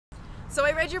So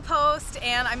I read your post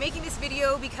and I'm making this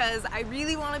video because I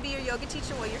really want to be your yoga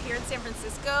teacher while you're here in San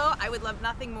Francisco. I would love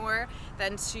nothing more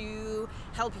than to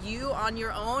help you on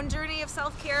your own journey of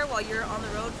self-care while you're on the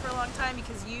road for a long time,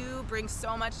 because you bring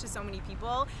so much to so many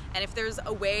people. And if there's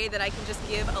a way that I can just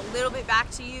give a little bit back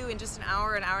to you in just an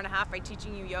hour and a half by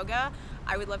teaching you yoga,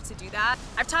 I would love to do that.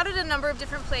 I've taught at a number of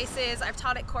different places. I've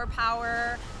taught at Core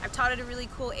Power. I've taught at a really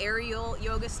cool aerial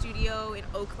yoga studio in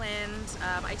Oakland.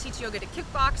 I teach yoga to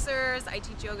kickboxers. I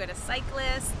teach yoga to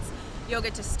cyclists,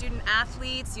 yoga to student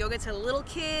athletes, yoga to little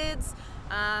kids,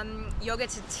 yoga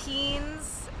to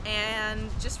teens, and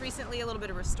just recently a little bit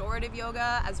of restorative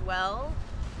yoga as well.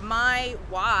 My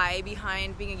why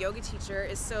behind being a yoga teacher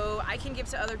is so I can give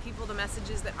to other people the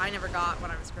messages that I never got when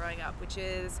I was growing up, which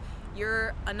is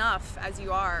you're enough as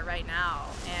you are right now,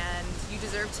 and you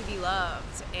deserve to be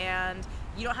loved, and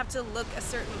you don't have to look a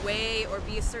certain way or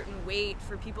be a certain weight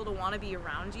for people to want to be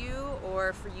around you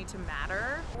or for you to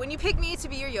matter. When you pick me to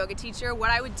be your yoga teacher, what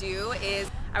I would do is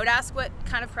I would ask what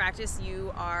kind of practice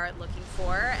you are looking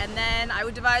for, and then I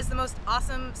would devise the most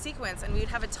awesome sequence, and we would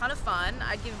have a ton of fun.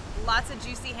 I'd give lots of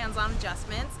juicy hands-on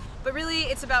adjustments, but really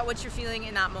it's about what you're feeling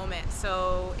in that moment.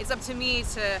 So it's up to me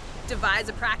to devise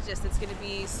a practice that's going to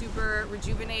be super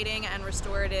rejuvenating and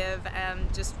restorative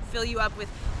and just fill you up with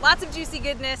lots of juicy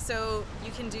goodness so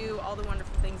you can do all the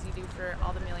wonderful things you do for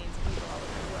all the millions of people all over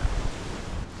the world.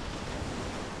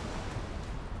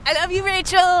 I love you,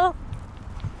 Rachel!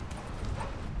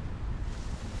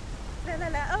 La la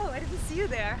la. Oh, I didn't see you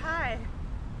there. Hi.